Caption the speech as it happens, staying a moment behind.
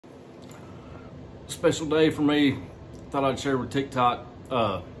Special day for me. Thought I'd share with TikTok.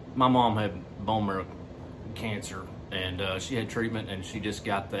 My mom had bone marrow cancer, and she had treatment, and she just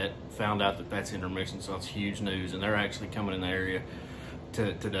found out that that's in remission. So it's huge news, and they're actually coming in the area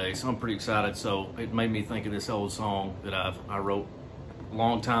today. So I'm pretty excited. So it made me think of this old song that I wrote a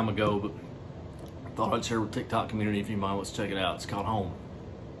long time ago, but I thought I'd share with TikTok community. If you mind, let's check it out. It's called Home.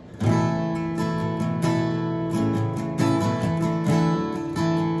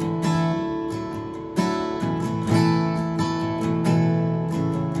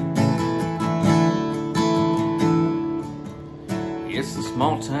 It's the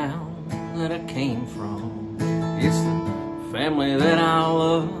small town that I came from. It's the family that I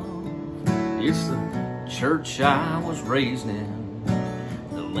love. It's the church I was raised in,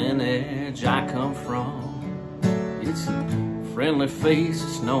 the lineage I come from. It's a friendly face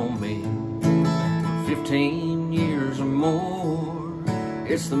that's known me for 15 years or more.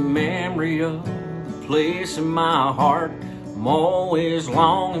 It's the memory of the place in my heart I'm always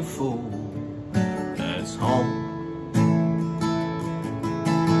longing for. That's home.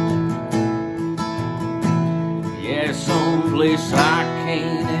 Yeah, someplace I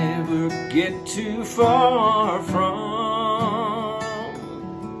can't ever get too far from.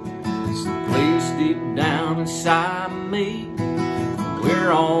 It's the place deep down inside me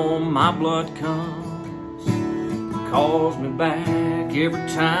where all my blood comes. It calls me back every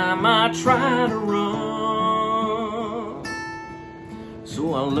time I try to run.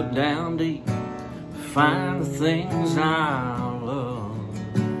 So I look down deep, find the things I love.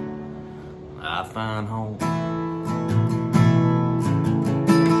 I find home.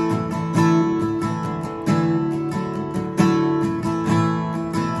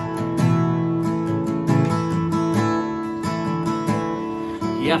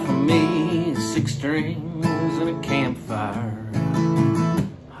 Yeah, for me, 6 strings and a campfire,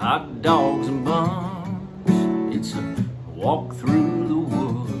 hot dogs and buns. It's a walk through the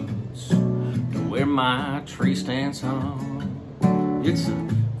woods to where my tree stands hung. It's a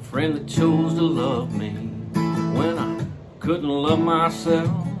friend that chose to love me when I couldn't love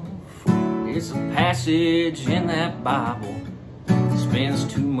myself. It's a passage in that Bible that spends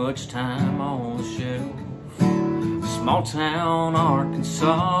too much time on the shelf. Small town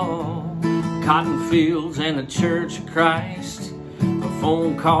Arkansas, cotton fields and the Church of Christ. A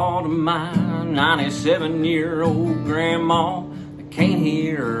phone call to my 97-year-old grandma that can't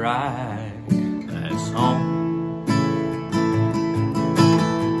hear right. That's home.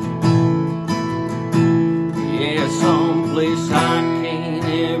 Yeah, someplace I can't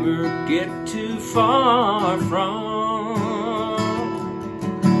ever get too far from.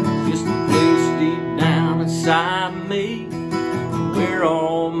 Just a place deep down inside me where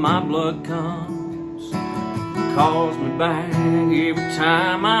all my blood comes. It calls me back every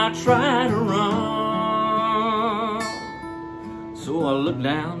time I try to run. So I look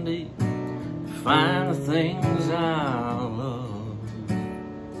down deep, find the things I love.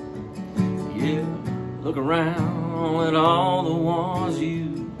 Yeah, look around at all the ones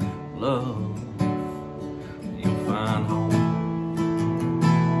you love. You'll find home.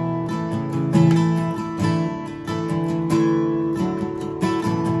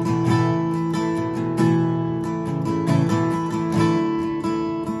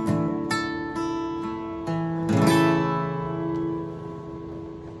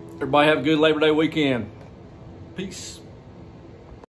 Everybody have a good Labor Day weekend. Peace.